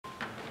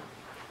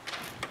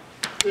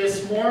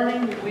This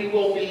morning we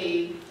will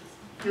be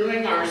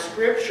doing our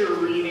scripture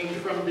reading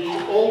from the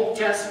Old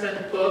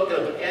Testament book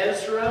of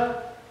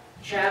Ezra,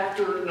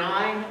 chapter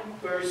 9,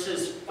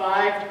 verses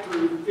 5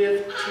 through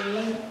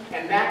 15,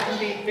 and that can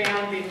be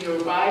found in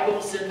your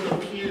Bibles in the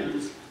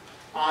pews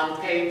on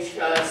page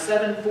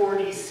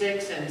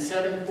 746 and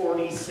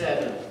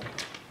 747.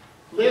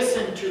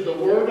 Listen to the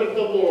word of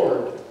the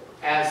Lord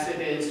as it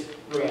is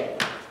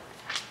read.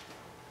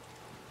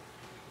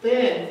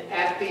 Then,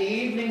 at the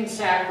evening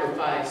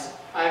sacrifice,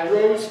 I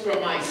rose from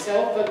my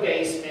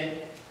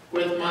self-abasement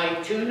with my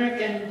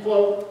tunic and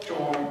cloak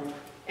torn,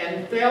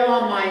 and fell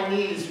on my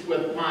knees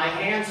with my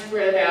hands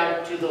spread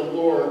out to the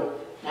Lord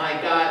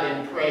my God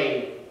and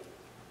prayed.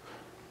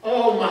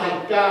 Oh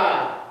my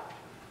God,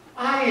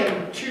 I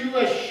am too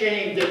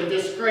ashamed and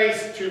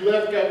disgraced to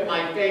lift up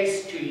my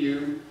face to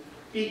you,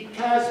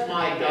 because,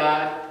 my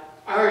God,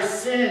 our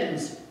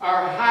sins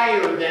are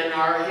higher than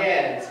our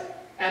heads,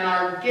 and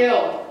our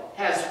guilt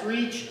has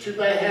reached to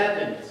the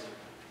heavens.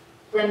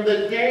 From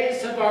the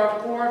days of our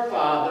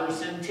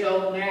forefathers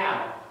until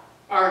now,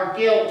 our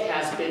guilt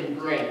has been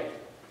great.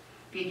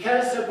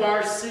 Because of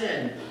our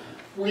sin,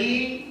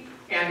 we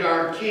and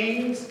our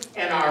kings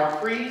and our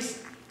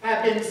priests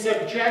have been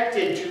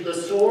subjected to the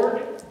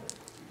sword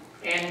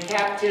and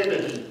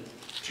captivity,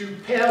 to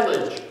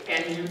pillage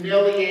and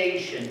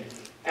humiliation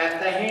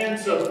at the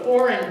hands of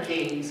foreign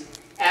kings,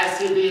 as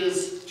it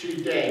is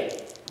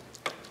today.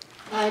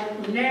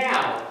 But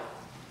now,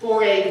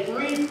 for a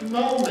brief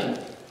moment,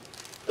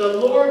 the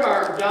Lord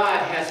our God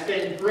has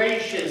been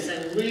gracious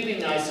in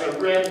leaving us a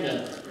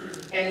remnant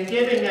and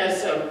giving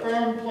us a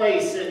firm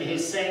place in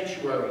his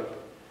sanctuary.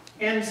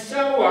 And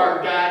so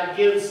our God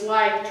gives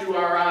light to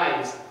our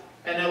eyes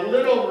and a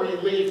little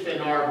relief in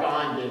our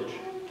bondage.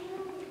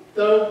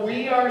 Though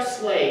we are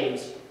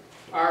slaves,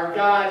 our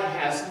God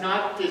has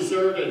not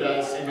deserted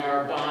us in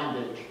our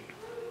bondage.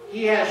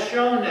 He has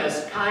shown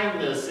us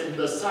kindness in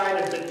the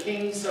sight of the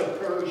kings of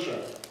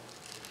Persia.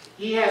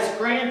 He has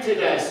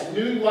granted us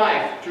new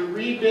life to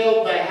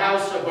rebuild the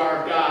house of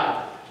our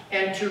God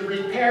and to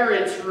repair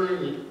its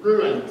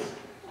ruins.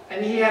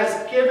 And he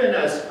has given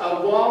us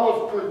a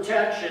wall of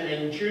protection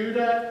in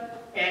Judah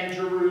and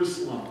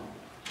Jerusalem.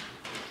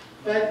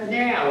 But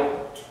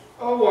now,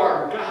 O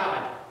our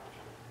God,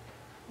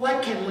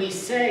 what can we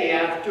say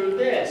after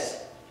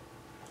this?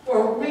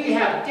 For we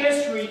have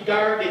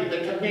disregarded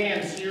the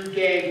commands you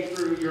gave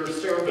through your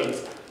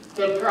servants,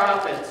 the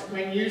prophets,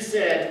 when you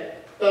said,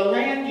 the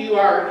land you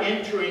are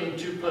entering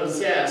to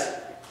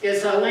possess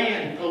is a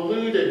land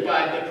polluted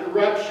by the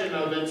corruption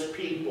of its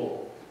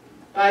people.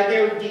 By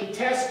their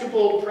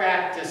detestable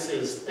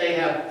practices, they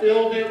have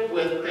filled it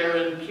with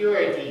their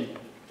impurity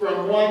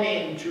from one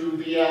end to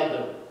the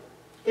other.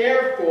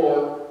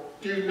 Therefore,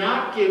 do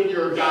not give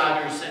your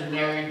daughters in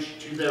marriage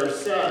to their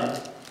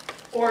sons,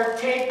 or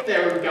take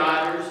their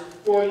daughters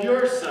for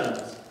your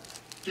sons.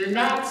 Do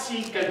not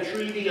seek a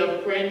treaty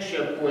of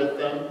friendship with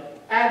them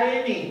at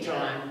any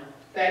time,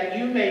 that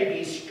you may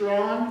be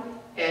strong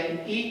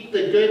and eat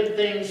the good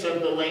things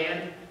of the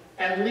land,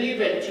 and leave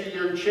it to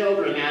your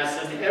children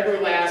as an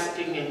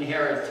everlasting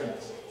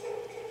inheritance.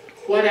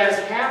 What has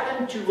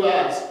happened to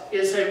us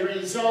is a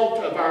result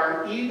of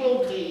our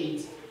evil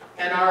deeds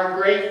and our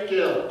great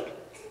guilt.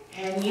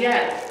 And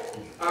yet,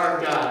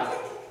 our God,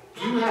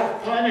 you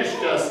have punished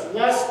us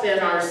less than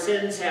our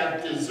sins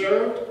have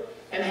deserved,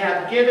 and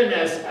have given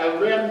us a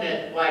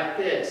remnant like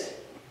this.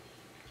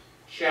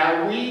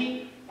 Shall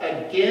we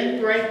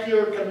again break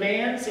your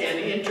commands and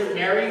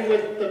intermarry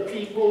with the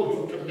people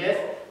who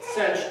commit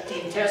such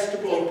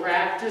detestable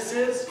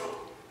practices?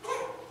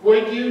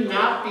 Would you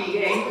not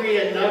be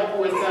angry enough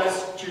with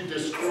us to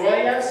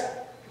destroy us,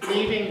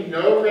 leaving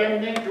no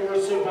remnant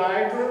or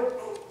survivor?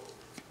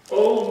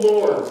 O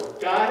Lord,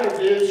 God of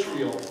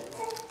Israel,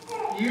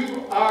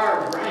 you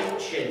are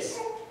righteous.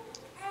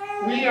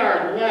 We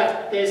are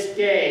left this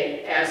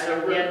day as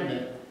a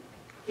remnant.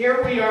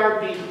 Here we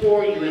are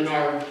before you in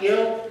our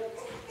guilt,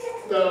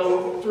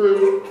 though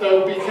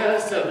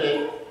because of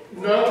it,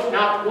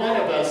 not one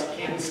of us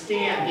can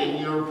stand in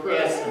your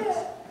presence.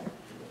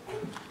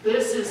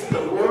 This is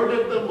the word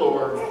of the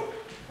Lord.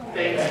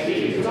 Thanks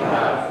be to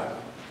God.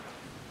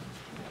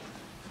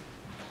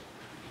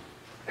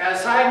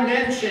 As I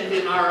mentioned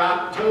in our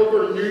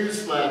October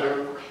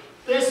newsletter,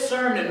 this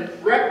sermon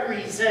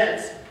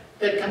represents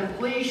the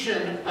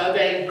completion of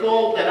a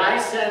goal that I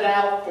set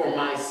out for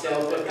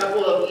myself a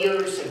couple of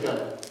years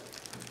ago.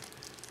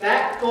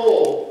 That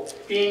goal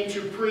being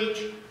to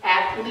preach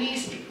at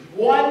least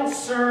one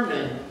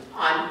sermon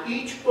on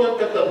each book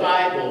of the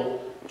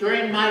Bible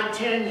during my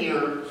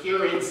tenure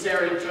here in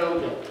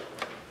Saratoga.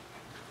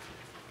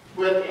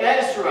 With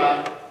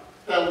Ezra,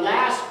 the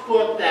last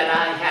book that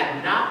I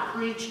had not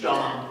preached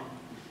on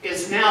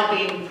is now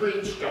being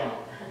preached on.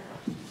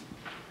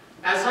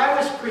 As I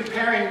was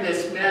preparing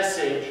this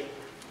message,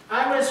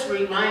 I was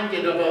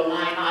reminded of a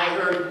line I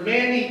heard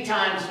many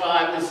times while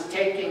I was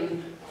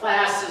taking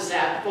classes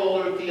at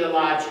Fuller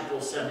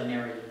Theological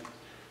Seminary.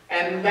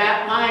 And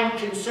that line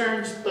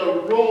concerns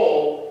the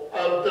role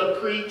of the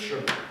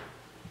preacher.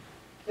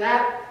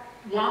 That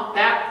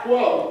that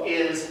quote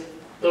is,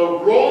 "The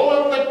role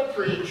of the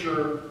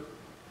preacher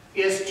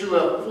is to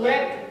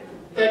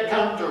afflict the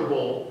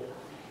comfortable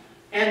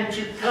and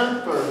to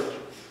comfort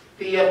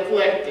the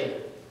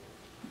afflicted."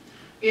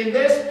 In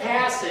this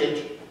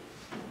passage,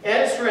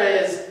 Ezra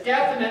is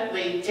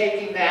definitely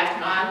taking that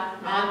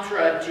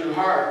mantra to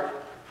heart,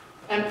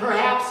 and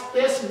perhaps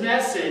this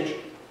message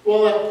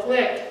will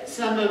afflict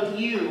some of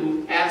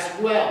you as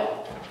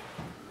well.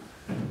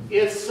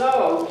 If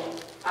so,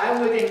 I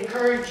would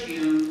encourage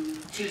you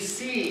to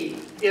see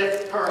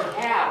if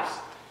perhaps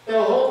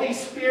the Holy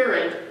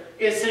Spirit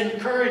is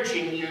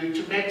encouraging you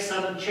to make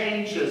some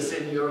changes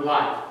in your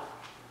life.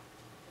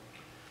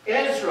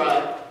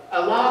 Ezra,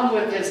 along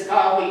with his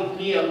colleague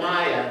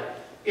Nehemiah,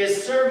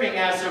 is serving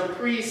as a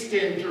priest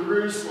in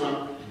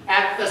Jerusalem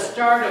at the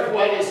start of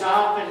what is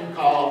often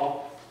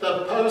called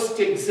the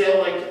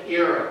post-exilic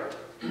era.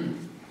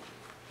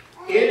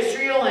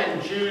 Israel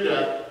and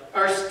Judah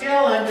are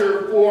still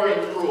under foreign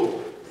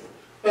rule,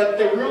 but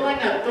the ruling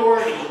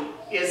authority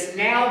is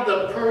now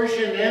the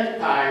Persian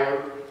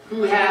Empire,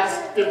 who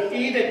has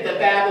defeated the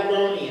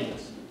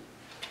Babylonians.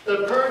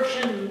 The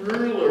Persian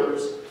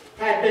rulers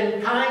had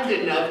been kind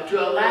enough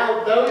to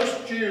allow those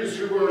Jews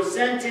who were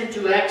sent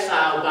into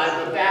exile by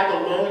the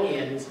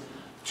Babylonians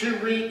to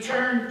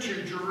return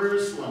to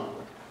Jerusalem.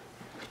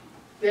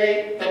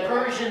 The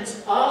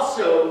Persians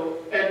also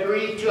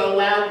agreed to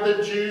allow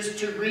the Jews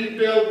to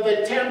rebuild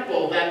the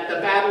temple that the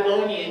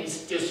Babylonians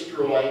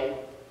destroyed.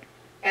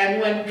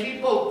 And when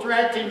people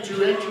threatened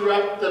to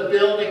interrupt the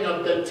building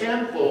of the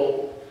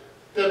temple,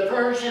 the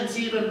Persians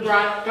even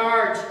brought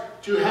guards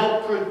to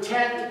help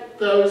protect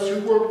those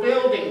who were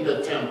building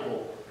the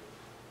temple.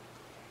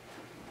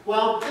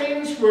 While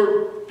things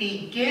were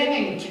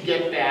beginning to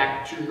get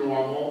back to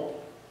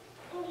normal,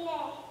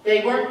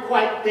 they weren't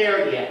quite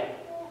there yet.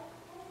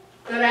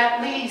 But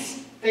at least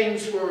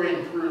things were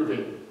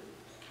improving.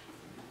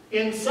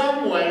 In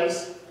some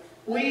ways,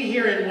 we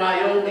here in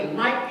Wyoming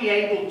might be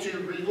able to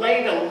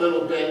relate a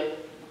little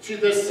bit to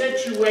the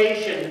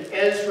situation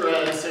Ezra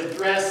is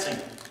addressing.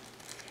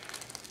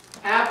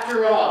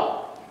 After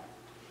all,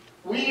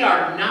 we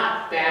are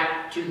not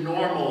back to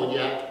normal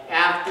yet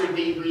after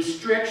the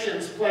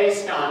restrictions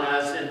placed on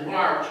us in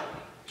March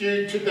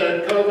due to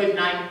the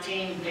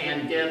COVID-19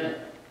 pandemic.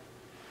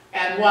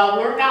 And while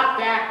we're not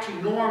back to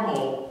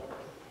normal,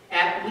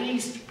 at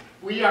least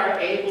we are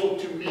able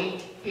to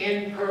meet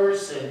in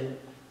person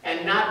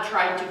and not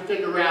try to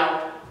figure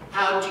out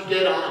how to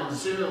get on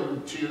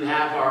Zoom to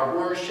have our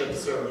worship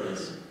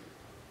service.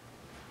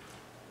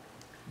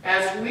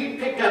 As we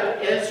pick up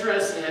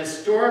Ezra's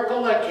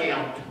historical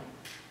account,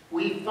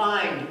 we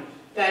find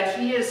that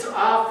he is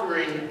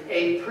offering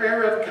a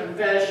prayer of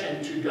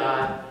confession to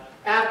God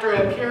after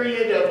a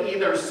period of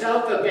either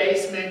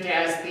self-abasement,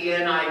 as the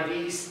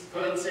NIV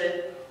puts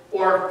it,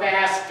 or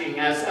fasting,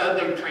 as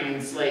other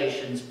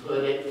translations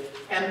put it.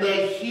 And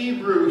the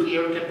Hebrew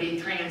here can be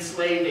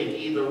translated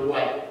either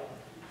way.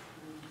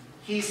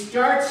 He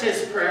starts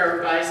his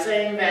prayer by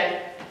saying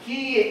that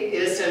he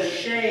is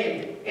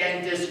ashamed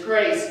and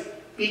disgraced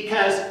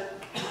because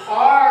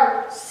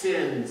our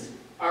sins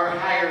are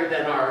higher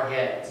than our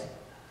heads.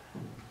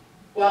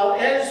 While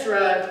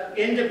Ezra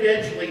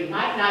individually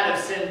might not have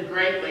sinned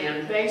greatly,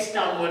 and based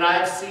on what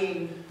I've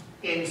seen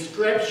in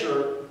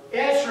Scripture,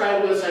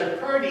 Ezra was a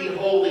pretty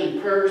holy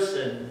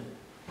person.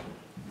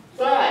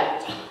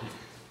 But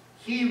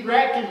he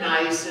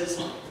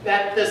recognizes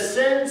that the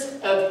sins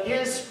of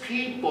his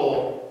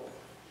people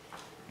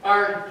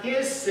are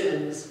his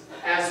sins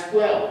as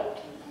well.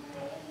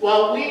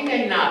 While we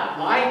may not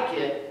like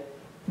it,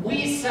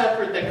 we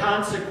suffer the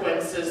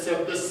consequences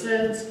of the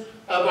sins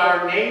of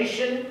our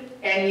nation,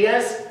 and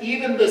yes,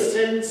 even the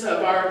sins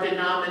of our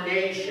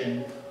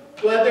denomination,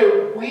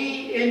 whether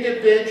we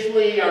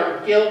individually are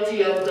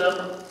guilty of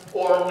them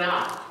or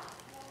not.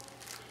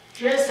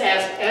 Just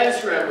as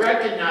Ezra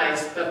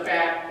recognized the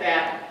fact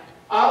that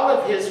all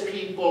of his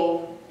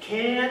people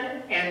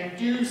can and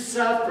do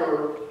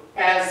suffer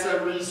as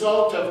a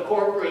result of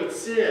corporate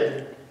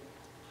sin,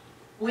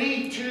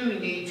 we too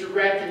need to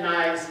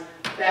recognize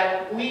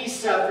that we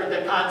suffer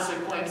the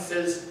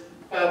consequences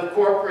of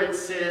corporate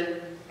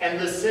sin and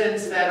the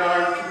sins that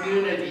our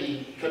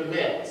community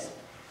commits.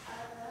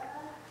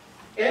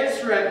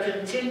 Ezra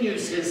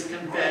continues his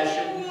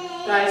confession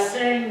by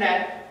saying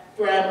that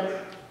from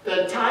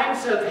the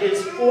times of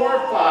his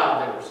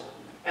forefathers,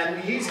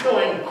 and he's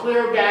going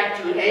clear back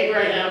to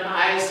Abraham,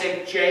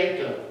 Isaac,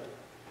 Jacob,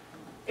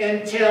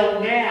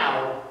 until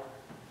now,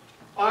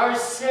 our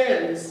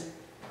sins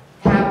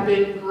have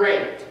been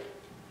great.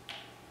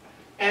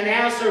 And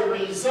as a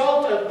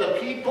result of the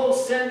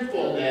people's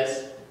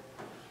sinfulness,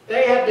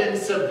 they have been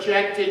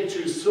subjected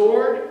to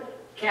sword,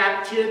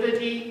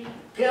 captivity,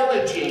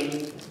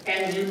 pillaging,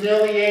 and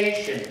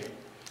humiliation.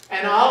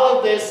 And all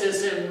of this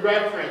is in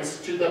reference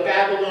to the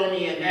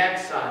Babylonian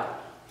exile,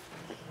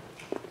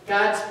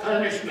 God's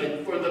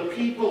punishment for the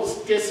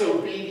people's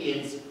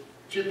disobedience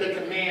to the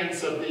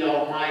commands of the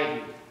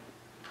Almighty.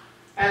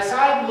 As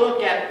I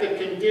look at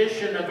the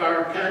condition of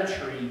our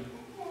country,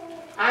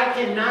 I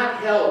cannot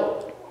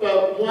help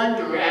but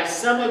wonder, as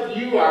some of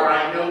you are,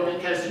 I know,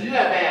 because you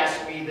have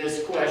asked me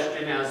this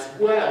question as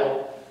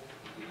well,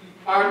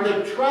 are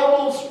the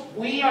troubles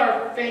we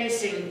are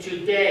facing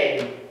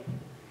today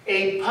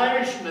a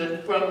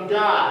punishment from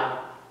God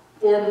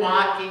for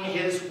mocking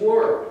His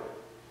word?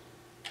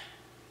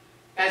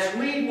 As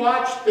we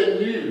watch the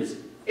news,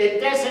 it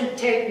doesn't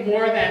take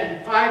more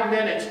than 5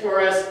 minutes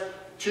for us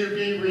to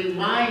be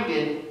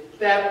reminded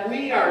that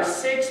we are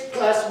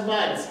 6+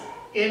 months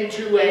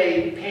into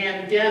a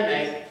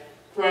pandemic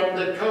from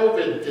the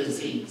COVID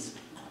disease.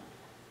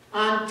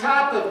 On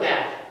top of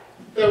that,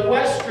 the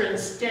western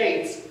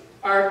states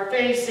are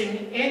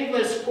facing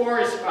endless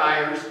forest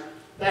fires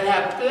that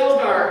have filled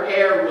our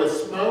air with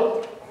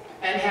smoke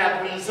and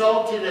have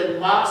resulted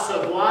in loss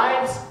of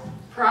lives,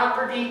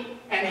 property,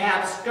 and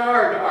have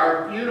scarred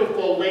our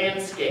beautiful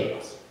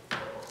landscapes.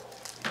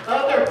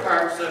 Other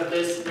parts of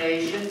this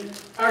nation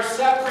are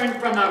suffering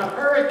from a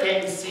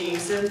hurricane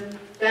season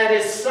that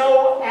is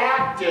so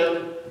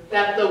active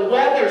that the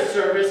Weather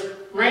Service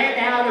ran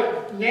out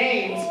of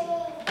names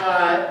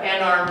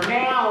and are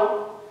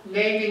now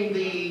naming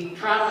the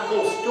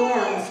tropical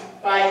storms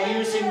by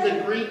using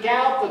the Greek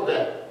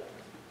alphabet.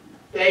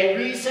 They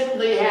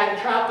recently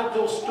had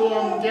Tropical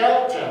Storm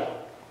Delta.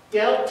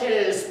 Delta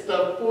is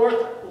the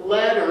 4th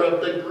letter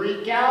of the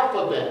Greek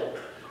alphabet.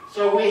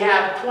 So we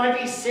have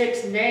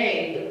 26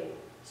 named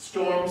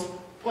storms,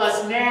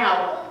 plus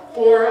now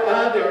 4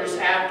 others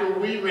after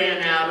we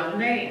ran out of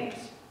names.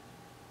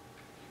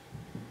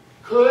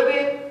 Could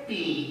it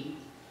be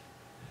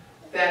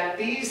that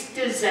these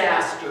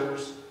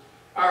disasters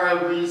are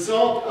a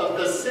result of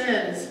the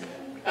sins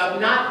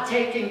of not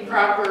taking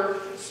proper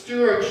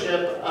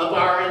stewardship of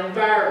our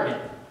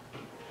environment?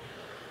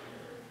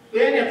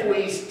 Then if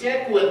we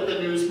stick with the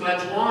news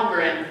much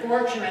longer, and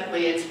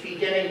fortunately it's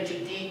beginning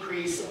to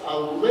decrease a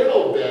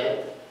little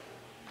bit,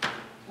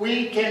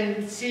 we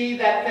can see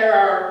that there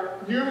are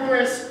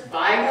numerous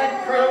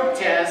violent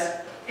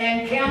protests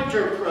and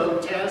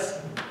counter-protests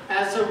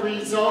as a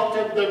result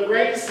of the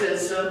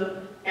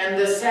racism and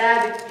the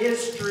sad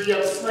history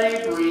of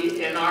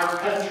slavery in our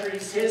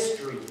country's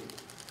history.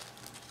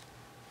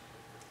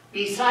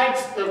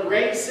 Besides the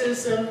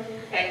racism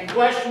and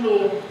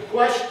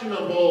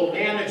questionable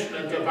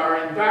management of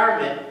our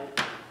environment,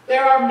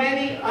 there are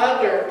many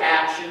other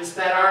actions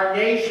that our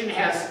nation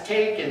has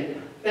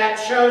taken that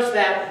shows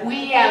that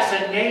we as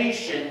a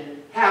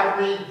nation have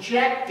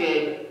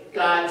rejected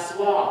God's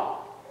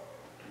law.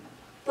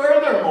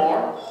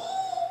 Furthermore,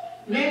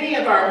 many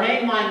of our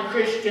mainline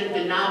Christian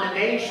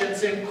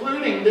denominations,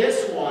 including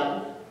this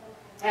one,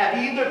 have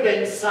either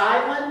been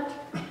silent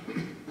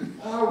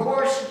or,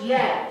 worse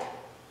yet,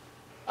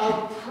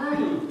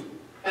 approved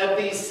of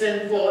these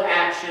sinful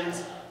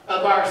actions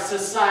of our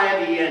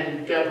society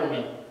and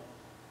government.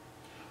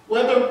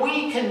 Whether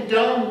we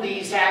condone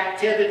these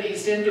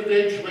activities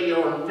individually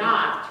or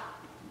not,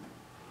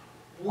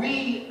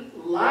 we,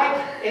 like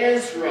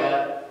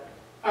Ezra,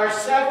 are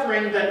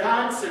suffering the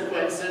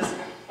consequences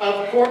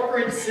of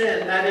corporate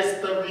sin that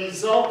is the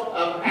result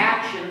of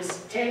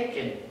actions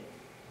taken.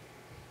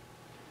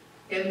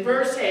 In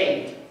verse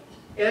 8,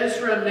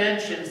 Ezra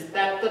mentions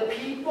that the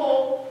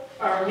people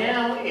are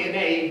now in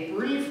a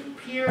brief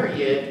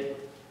period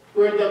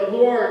where the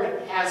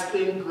Lord has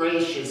been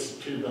gracious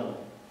to them.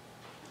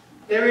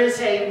 There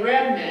is a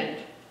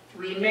remnant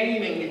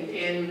remaining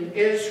in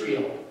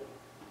Israel.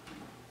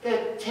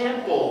 The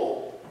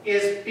temple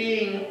is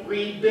being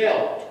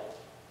rebuilt.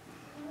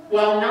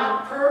 While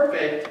not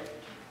perfect,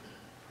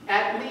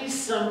 at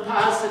least some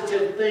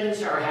positive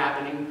things are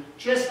happening,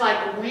 just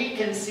like we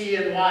can see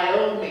in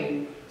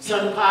Wyoming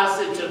some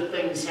positive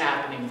things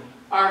happening.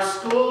 Our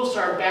schools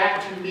are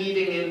back to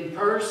meeting in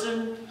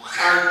person.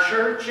 Our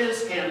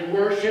churches can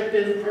worship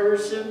in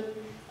person.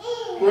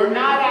 We're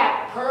not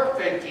at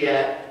perfect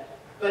yet,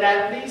 but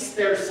at least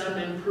there's some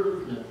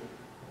improvement.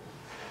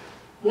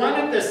 One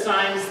of the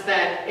signs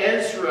that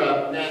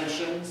Ezra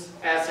mentions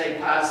as a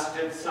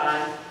positive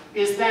sign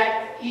is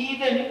that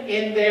even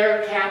in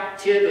their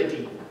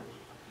captivity,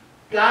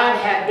 God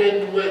had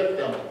been with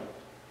them.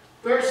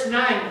 Verse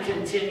 9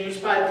 continues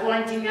by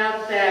pointing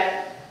out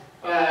that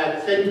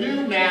the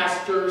new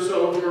masters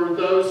over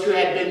those who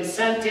had been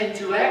sent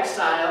into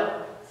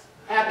exile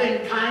have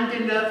been kind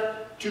enough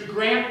to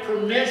grant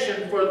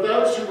permission for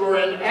those who were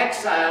in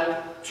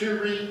exile to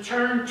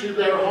return to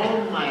their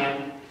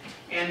homeland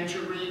and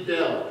to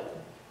rebuild.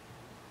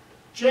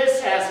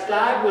 Just as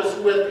God was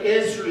with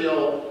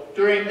Israel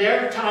during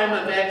their time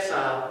of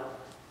exile,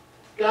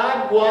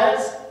 God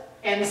was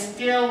and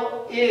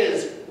still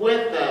is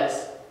with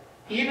us,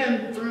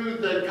 even through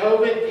the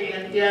COVID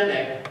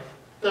pandemic,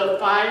 the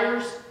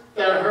fires,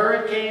 the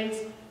hurricanes,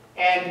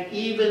 and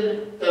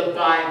even the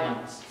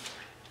violence.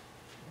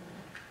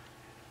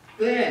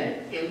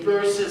 Then, in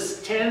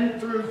verses 10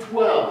 through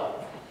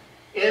 12,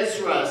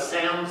 Ezra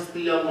sounds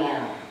the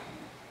alarm.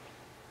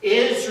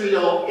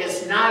 Israel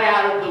is not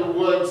out of the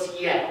woods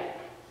yet.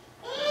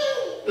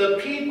 The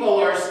people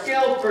are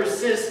still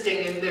persisting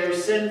in their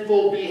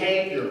sinful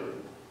behavior.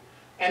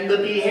 And the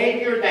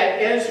behavior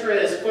that Ezra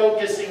is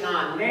focusing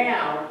on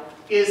now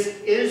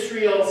is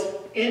Israel's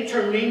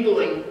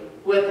intermingling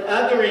with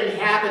other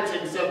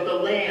inhabitants of the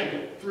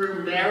land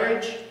through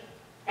marriage,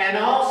 and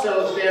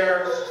also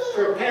their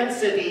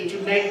propensity to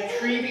make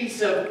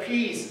treaties of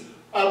peace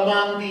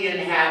among the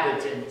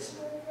inhabitants.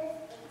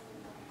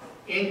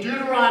 In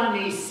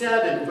Deuteronomy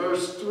 7,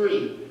 verse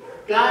 3,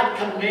 God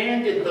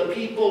commanded the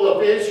people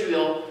of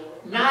Israel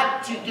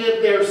not to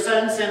give their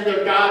sons and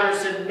their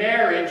daughters in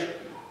marriage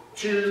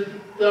to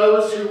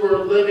those who were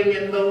living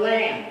in the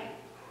land.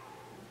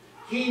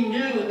 He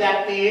knew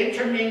that the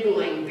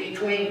intermingling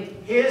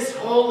between his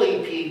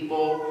holy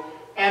people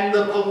and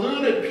the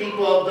polluted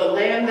people of the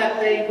land that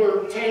they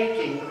were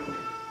taking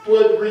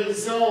would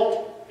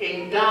result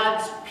in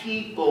God's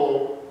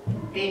people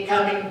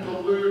becoming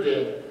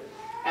polluted,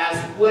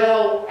 as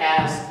well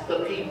as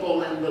the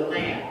people in the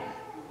land.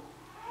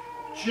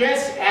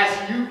 Just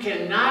as you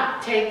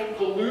cannot take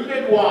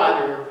polluted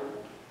water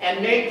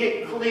and make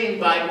it clean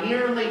by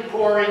merely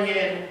pouring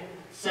in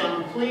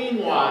some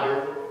clean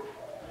water,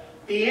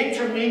 the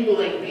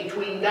intermingling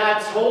between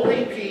God's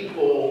holy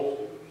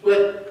people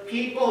with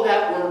people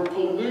that were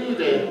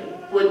polluted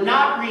would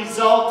not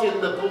result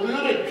in the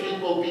polluted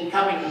people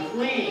becoming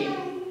clean,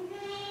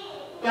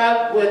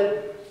 but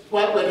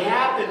what would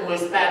happen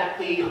was that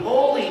the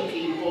holy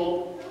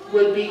people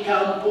would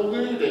become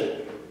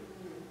polluted.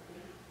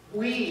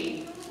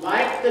 We,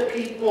 like the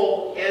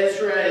people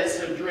Ezra is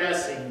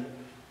addressing,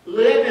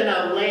 live in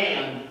a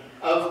land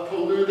of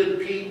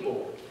polluted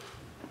people.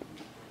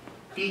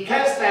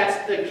 Because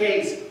that's the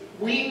case,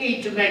 we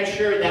need to make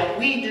sure that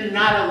we do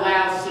not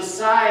allow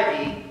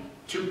society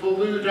to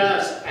pollute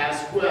us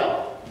as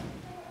well.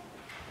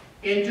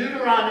 In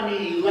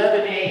Deuteronomy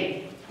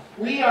 11:8,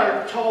 we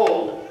are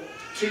told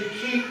to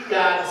keep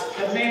God's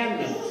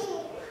commandments.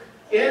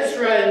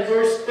 Ezra in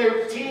verse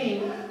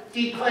 13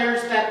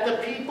 declares that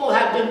the people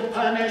have been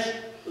punished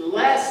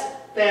less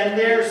than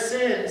their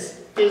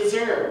sins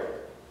deserve.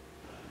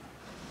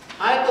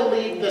 I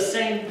believe the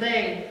same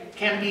thing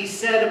can be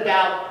said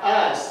about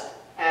us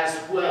as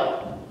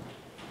well.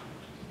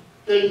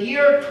 The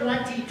year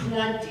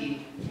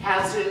 2020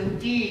 has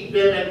indeed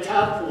been a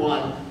tough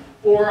one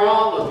for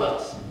all of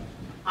us.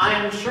 I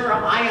am sure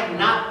I am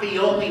not the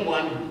only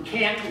one who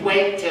can't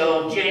wait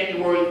till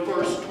January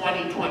 1st,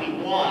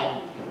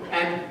 2021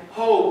 and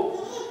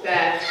hope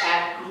that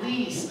at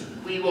least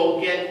we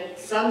will get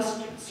some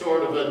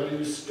sort of a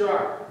new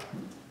start.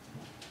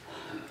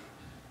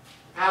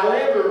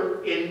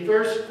 However, in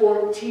verse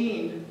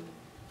 14,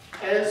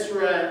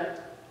 Ezra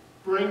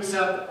brings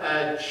up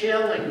a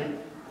chilling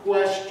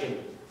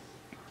question.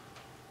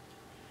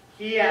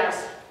 He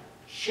asks,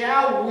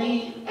 "Shall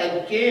we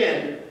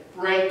again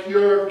break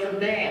your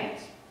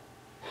commands?"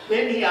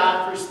 Then he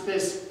offers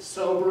this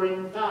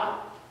sobering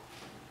thought.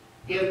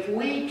 If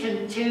we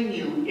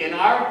continue in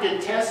our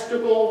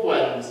detestable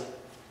ways,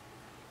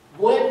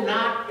 would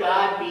not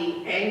God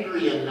be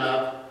angry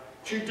enough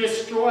to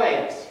destroy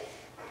us?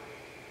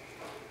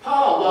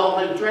 Paul,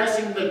 while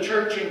addressing the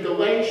church in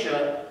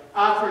Galatia,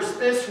 offers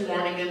this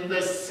warning in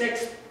the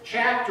 6th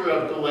chapter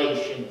of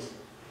Galatians.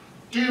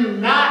 Do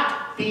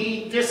not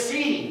be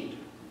deceived.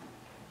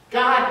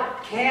 God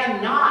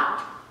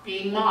cannot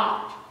be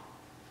mocked.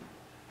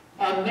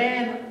 A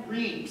man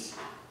reaps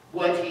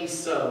what he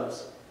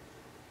sows.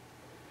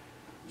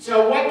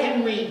 So what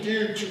can we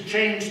do to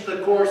change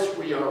the course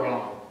we are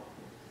on?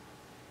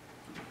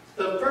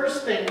 The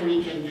first thing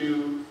we can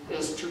do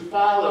is to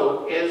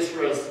follow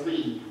Ezra's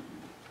lead.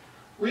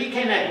 We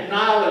can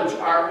acknowledge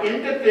our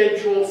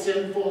individual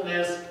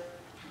sinfulness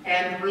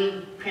and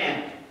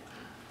repent.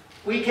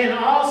 We can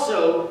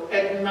also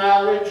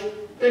acknowledge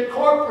the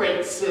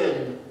corporate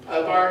sin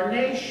of our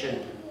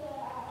nation.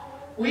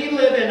 We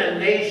live in a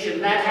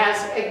nation that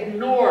has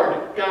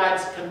ignored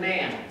God's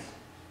commands.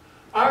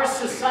 Our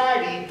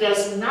society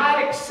does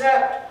not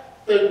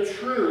accept the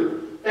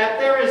truth that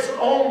there is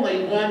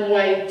only one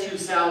way to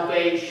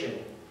salvation.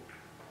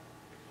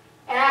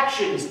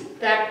 Actions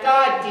that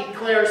God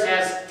declares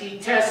as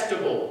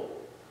detestable,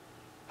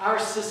 our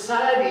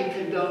society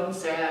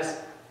condones as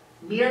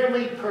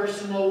merely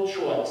personal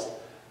choice.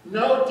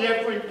 No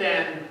different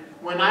than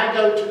when I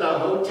go to the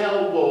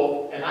Hotel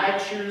Wolf and I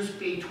choose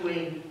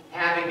between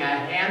having a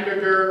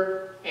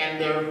hamburger and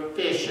their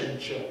fish and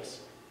chips.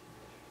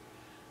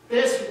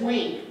 This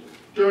week,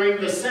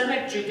 during the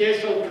Senate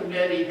Judicial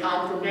Committee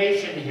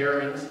confirmation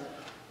hearings,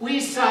 we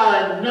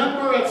saw a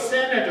number of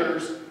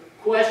senators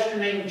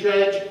questioning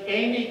Judge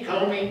Amy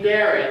Coney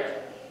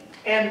Barrett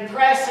and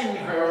pressing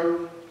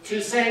her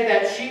to say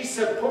that she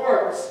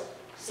supports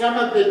some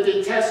of the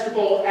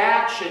detestable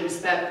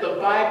actions that the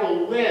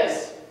Bible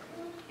lists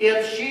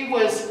if she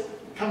was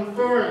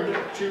confirmed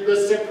to the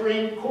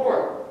Supreme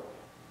Court.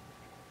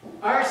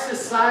 Our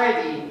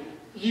society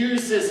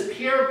uses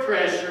peer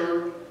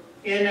pressure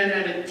in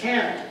an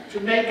attempt to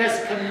make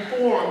us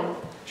conform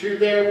to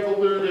their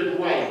polluted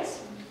ways.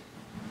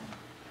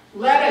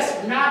 Let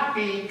us not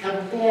be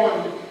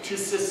conformed to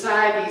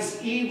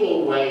society's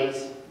evil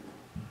ways,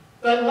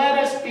 but let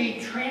us be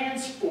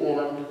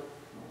transformed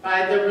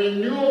by the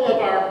renewal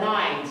of our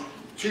minds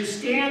to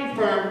stand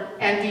firm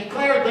and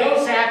declare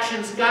those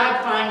actions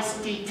God finds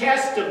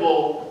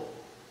detestable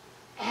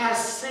as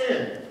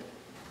sin.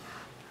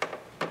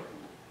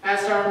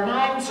 As our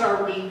minds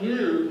are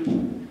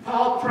renewed,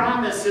 Paul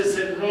promises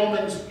in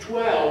Romans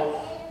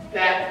 12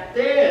 that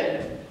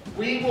then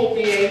we will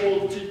be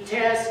able to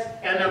test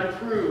and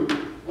approve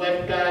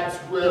what God's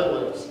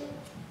will is.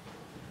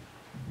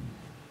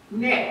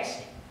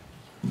 Next,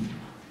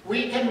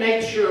 we can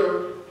make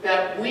sure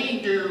that we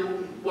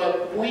do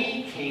what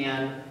we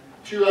can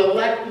to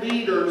elect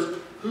leaders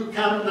who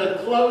come the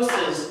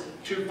closest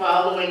to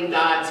following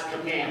God's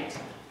commands.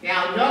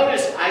 Now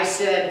notice I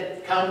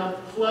said come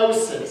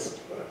closest.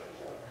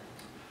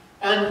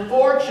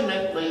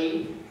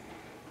 Unfortunately,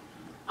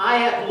 I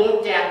have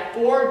looked at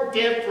 4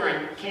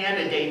 different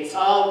candidates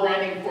all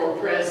running for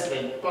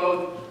president,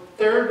 both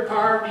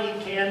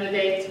third-party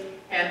candidates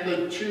and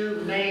the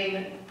 2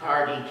 main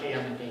party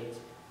candidates.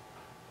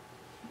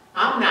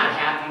 I'm not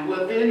happy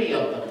with any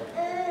of them.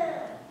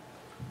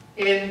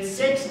 In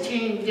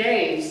 16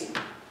 days,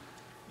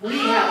 we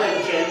have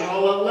a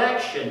general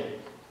election.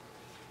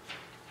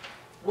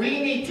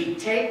 We need to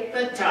take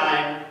the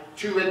time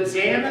to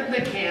examine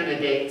the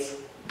candidates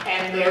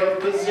and their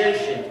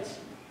positions.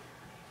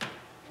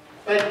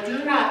 But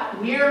do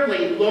not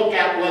merely look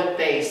at what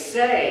they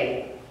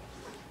say,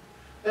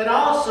 but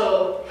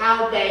also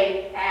how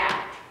they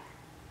act.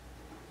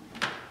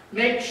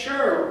 Make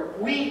sure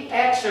we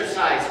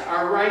exercise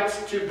our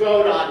rights to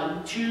vote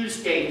on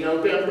Tuesday,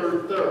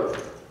 November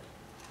 3rd.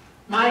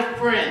 My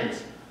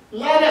friends,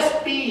 let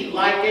us be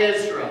like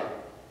Ezra.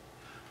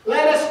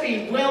 Let us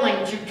be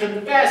willing to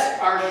confess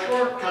our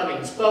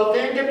shortcomings, both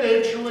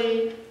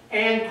individually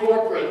and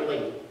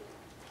corporately.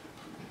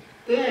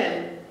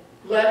 Then,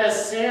 let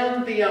us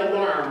sound the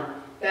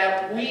alarm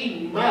that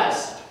we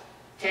must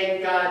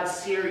take God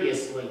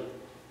seriously.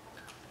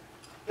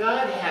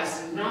 God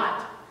has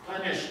not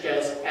punished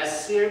us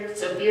as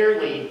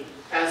severely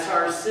as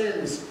our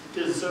sins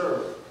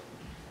deserve.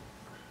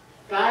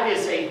 God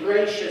is a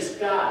gracious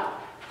God,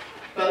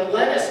 but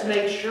let us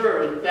make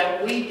sure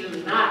that we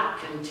do not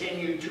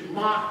continue to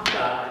mock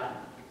God,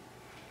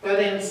 but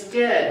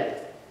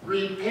instead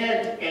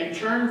repent and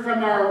turn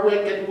from our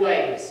wicked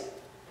ways.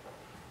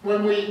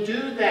 When we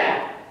do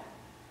that,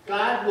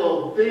 God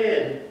will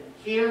then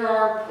hear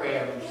our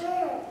prayers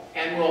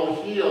and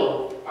will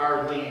heal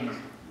our land.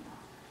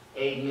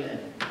 Amen.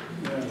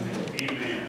 Amen.